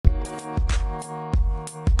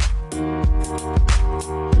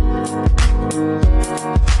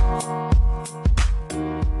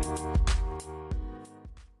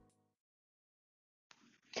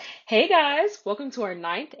Hey guys, welcome to our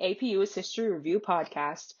ninth APU's History Review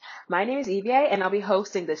podcast. My name is Evie, and I'll be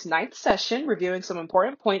hosting this ninth session reviewing some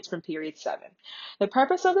important points from Period 7. The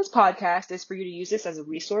purpose of this podcast is for you to use this as a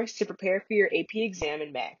resource to prepare for your AP exam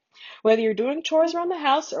in May. Whether you're doing chores around the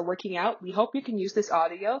house or working out, we hope you can use this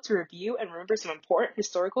audio to review and remember some important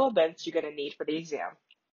historical events you're going to need for the exam.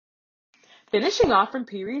 Finishing off from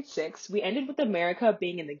period 6, we ended with America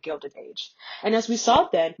being in the Gilded Age. And as we saw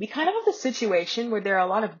then, we kind of have the situation where there are a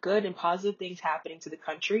lot of good and positive things happening to the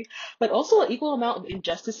country, but also an equal amount of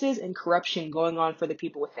injustices and corruption going on for the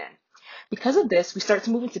people within. Because of this, we start to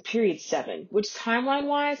move into period 7, which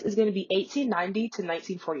timeline-wise is going to be 1890 to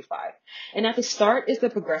 1945. And at the start is the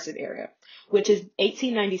Progressive Era, which is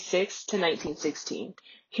 1896 to 1916.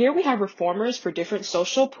 Here we have reformers for different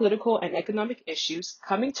social, political, and economic issues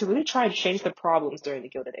coming to really try and change the problems during the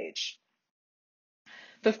Gilded Age.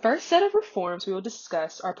 The first set of reforms we will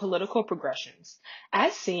discuss are political progressions.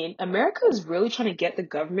 As seen, America is really trying to get the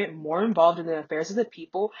government more involved in the affairs of the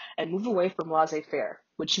people and move away from laissez-faire,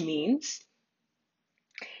 which means,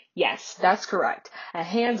 yes, that's correct, a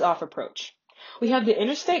hands-off approach. We have the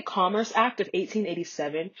Interstate Commerce Act of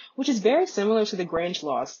 1887, which is very similar to the Grange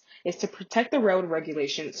laws. It's to protect the railroad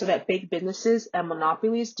regulations so that big businesses and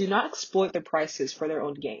monopolies do not exploit the prices for their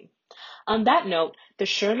own gain. On that note, the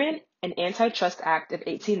Sherman and Antitrust Act of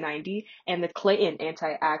 1890 and the Clayton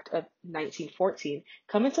Anti-Act of 1914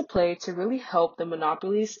 come into play to really help the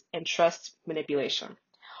monopolies and trust manipulation,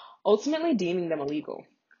 ultimately deeming them illegal.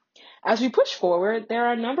 As we push forward, there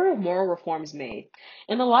are a number of moral reforms made.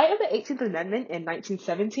 In the light of the 18th Amendment in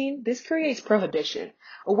 1917, this creates prohibition,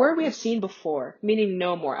 a word we have seen before, meaning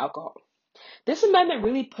no more alcohol. This amendment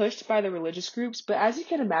really pushed by the religious groups, but as you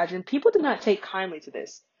can imagine, people did not take kindly to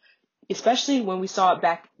this, especially when we saw it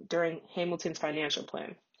back during Hamilton's financial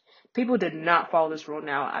plan. People did not follow this rule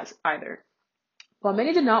now as either. While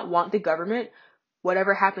many did not want the government,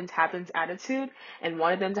 whatever happens, happens attitude, and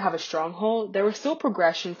wanted them to have a stronghold, there was still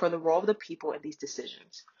progression for the role of the people in these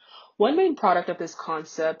decisions. One main product of this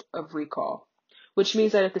concept of recall, which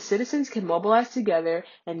means that if the citizens can mobilize together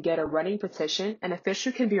and get a running petition, an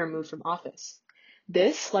official can be removed from office.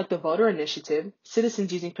 This, like the voter initiative,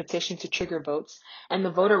 citizens using petition to trigger votes, and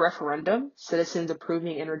the voter referendum, citizens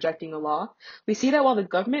approving and rejecting a law, we see that while the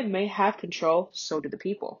government may have control, so do the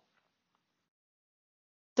people.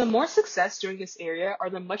 Some more success during this area are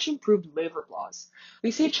the much improved labor laws.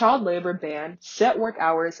 We see child labor ban, set work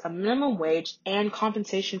hours, a minimum wage, and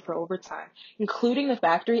compensation for overtime, including the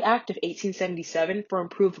Factory Act of 1877 for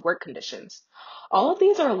improved work conditions. All of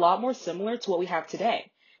these are a lot more similar to what we have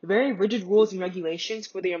today. Very rigid rules and regulations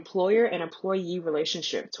for the employer and employee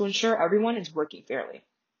relationship to ensure everyone is working fairly.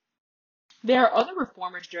 There are other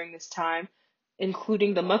reformers during this time,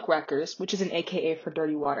 including the Muckrackers, which is an AKA for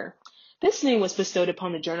dirty water. This name was bestowed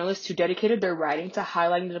upon the journalists who dedicated their writing to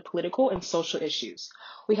highlighting the political and social issues.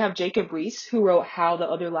 We have Jacob Riis, who wrote How the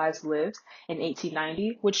Other Lives Lived in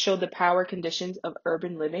 1890, which showed the power conditions of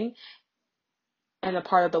urban living and a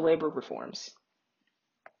part of the labor reforms.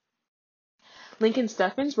 Lincoln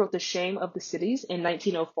Steffens wrote The Shame of the Cities in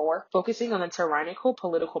 1904, focusing on the tyrannical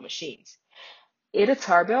political machines. Ida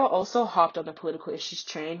Tarbell also hopped on the political issues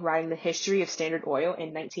train, writing The History of Standard Oil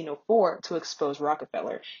in 1904 to expose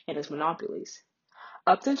Rockefeller and his monopolies.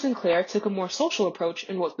 Upton Sinclair took a more social approach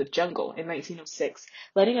and wrote The Jungle in 1906,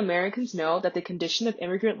 letting Americans know that the condition of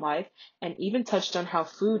immigrant life, and even touched on how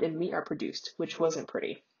food and meat are produced, which wasn't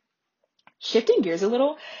pretty. Shifting gears a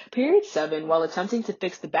little, period 7, while attempting to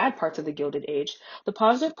fix the bad parts of the Gilded Age, the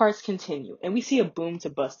positive parts continue, and we see a boom to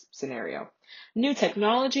bust scenario. New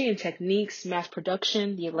technology and techniques, mass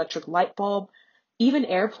production, the electric light bulb, even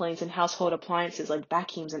airplanes and household appliances like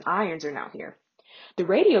vacuums and irons are now here. The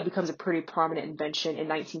radio becomes a pretty prominent invention in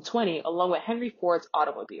 1920, along with Henry Ford's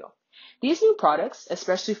automobile. These new products,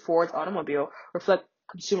 especially Ford's automobile, reflect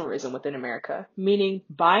consumerism within America, meaning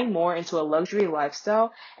buying more into a luxury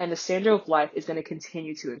lifestyle, and the standard of life is going to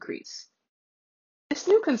continue to increase. This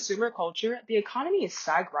new consumer culture, the economy is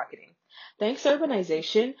skyrocketing. Thanks to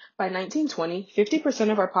urbanization, by 1920,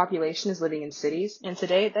 50% of our population is living in cities, and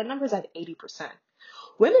today that number is at 80%.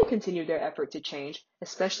 Women continued their effort to change,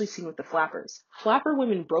 especially seen with the flappers. Flapper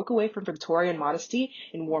women broke away from Victorian modesty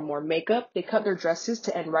and wore more makeup. They cut their dresses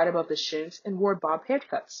to end right above the shins and wore bob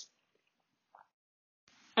haircuts.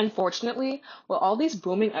 Unfortunately, with all these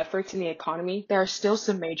booming efforts in the economy, there are still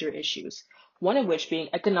some major issues, one of which being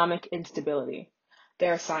economic instability.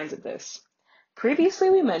 There are signs of this. Previously,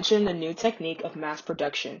 we mentioned the new technique of mass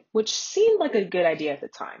production, which seemed like a good idea at the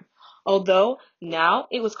time. Although now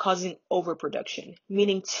it was causing overproduction,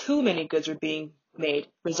 meaning too many goods were being made,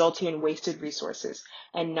 resulting in wasted resources,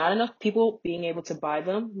 and not enough people being able to buy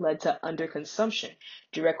them led to underconsumption,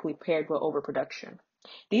 directly paired with overproduction.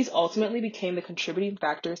 These ultimately became the contributing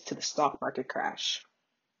factors to the stock market crash.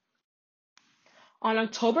 On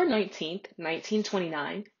October 19th,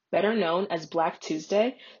 1929, better known as Black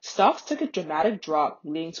Tuesday, stocks took a dramatic drop,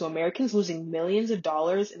 leading to Americans losing millions of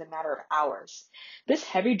dollars in a matter of hours. This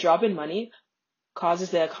heavy drop in money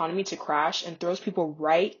causes the economy to crash and throws people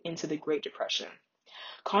right into the Great Depression.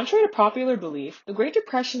 Contrary to popular belief, the Great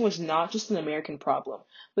Depression was not just an American problem,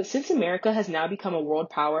 but since America has now become a world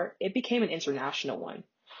power, it became an international one.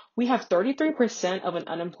 We have 33% of an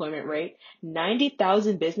unemployment rate,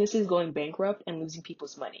 90,000 businesses going bankrupt and losing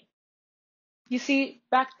people's money. You see,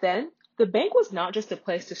 back then, the bank was not just a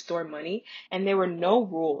place to store money, and there were no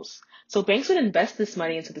rules. So banks would invest this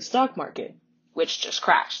money into the stock market, which just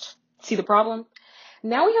crashed. See the problem?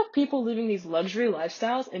 Now we have people living these luxury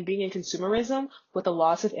lifestyles and being in consumerism with a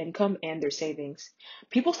loss of income and their savings.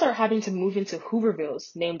 People start having to move into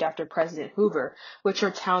Hoovervilles, named after President Hoover, which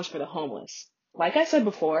are towns for the homeless. Like I said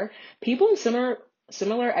before, people in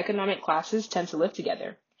similar economic classes tend to live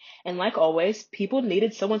together. And like always, people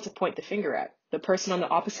needed someone to point the finger at, the person on the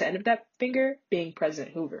opposite end of that finger being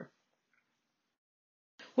President Hoover.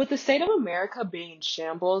 With the state of America being in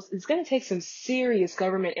shambles, it's going to take some serious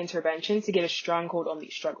government intervention to get a stronghold on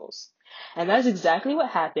these struggles. And that is exactly what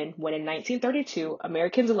happened when in 1932,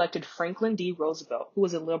 Americans elected Franklin D. Roosevelt, who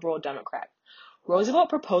was a liberal Democrat. Roosevelt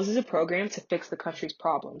proposes a program to fix the country's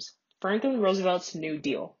problems, Franklin Roosevelt's New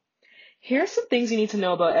Deal. Here are some things you need to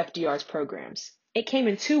know about FDR's programs. It came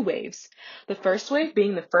in two waves. The first wave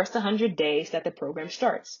being the first 100 days that the program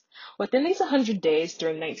starts. Within these 100 days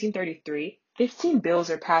during 1933, 15 bills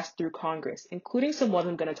are passed through Congress, including some ones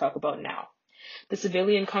I'm going to talk about now. The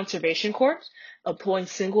Civilian Conservation Corps, employing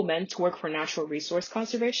single men to work for natural resource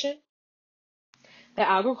conservation. The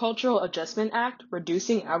Agricultural Adjustment Act,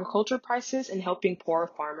 reducing agriculture prices and helping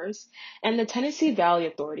poorer farmers, and the Tennessee Valley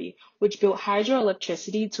Authority, which built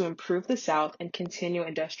hydroelectricity to improve the South and continue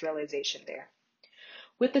industrialization there.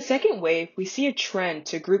 With the second wave, we see a trend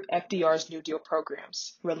to group FDR's New Deal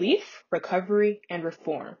programs, relief, recovery, and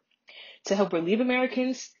reform, to help relieve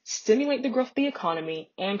Americans, stimulate the growth of the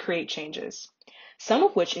economy, and create changes. Some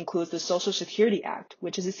of which includes the Social Security Act,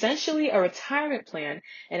 which is essentially a retirement plan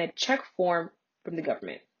and a check form from the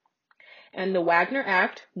government. And the Wagner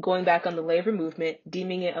Act, going back on the labor movement,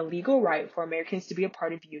 deeming it a legal right for Americans to be a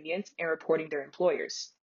part of unions and reporting their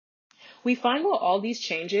employers. We find with all these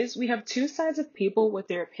changes, we have two sides of people with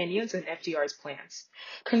their opinions on FDR's plans.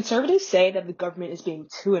 Conservatives say that the government is being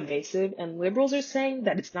too invasive, and liberals are saying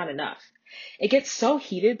that it's not enough. It gets so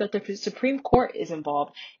heated that the Supreme Court is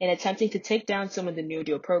involved in attempting to take down some of the New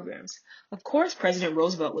Deal programs. Of course, President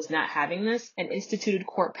Roosevelt was not having this and instituted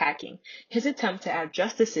court packing, his attempt to add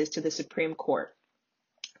justices to the Supreme Court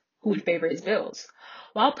who would favor his bills.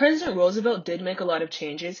 While President Roosevelt did make a lot of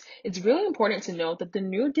changes, it's really important to note that the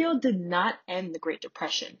New Deal did not end the Great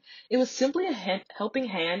Depression. It was simply a helping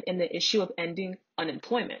hand in the issue of ending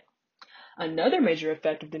unemployment. Another major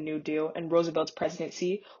effect of the New Deal and Roosevelt's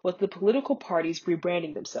presidency was the political parties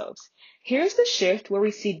rebranding themselves. Here's the shift where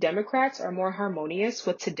we see Democrats are more harmonious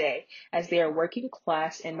with today as they are working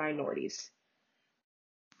class and minorities.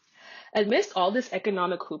 Amidst all this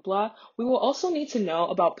economic hoopla, we will also need to know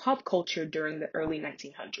about pop culture during the early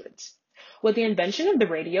 1900s. With the invention of the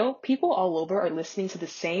radio, people all over are listening to the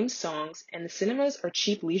same songs, and the cinemas are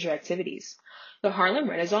cheap leisure activities. The Harlem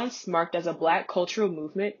Renaissance marked as a black cultural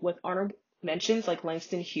movement with honorable mentions like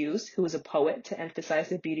Langston Hughes, who was a poet to emphasize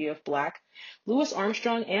the beauty of black. Louis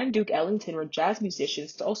Armstrong and Duke Ellington were jazz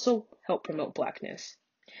musicians to also help promote blackness.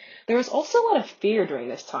 There was also a lot of fear during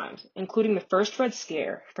this time, including the first Red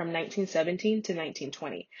Scare from 1917 to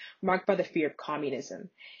 1920, marked by the fear of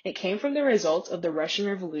communism. It came from the results of the Russian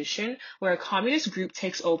Revolution, where a communist group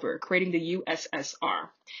takes over, creating the USSR.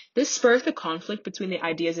 This spurs the conflict between the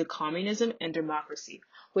ideas of communism and democracy,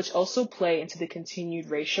 which also play into the continued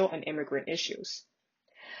racial and immigrant issues.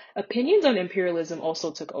 Opinions on imperialism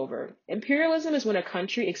also took over. Imperialism is when a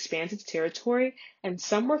country expands its territory, and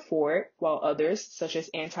some were for it, while others, such as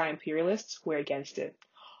anti-imperialists, were against it.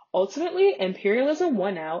 Ultimately, imperialism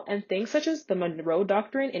won out, and things such as the Monroe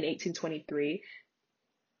Doctrine in 1823,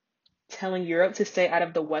 telling Europe to stay out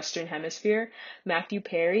of the Western Hemisphere, Matthew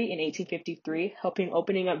Perry in 1853, helping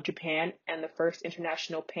opening up Japan, and the first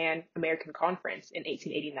International Pan-American Conference in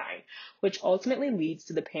 1889, which ultimately leads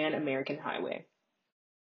to the Pan-American Highway.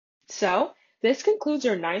 So, This concludes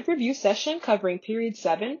our ninth review session covering period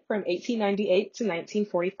 7 from 1898 to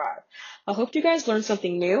 1945. I hope you guys learned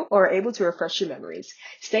something new or are able to refresh your memories.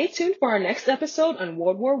 Stay tuned for our next episode on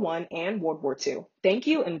World War I and World War II. Thank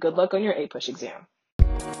you and good luck on your APUSH exam.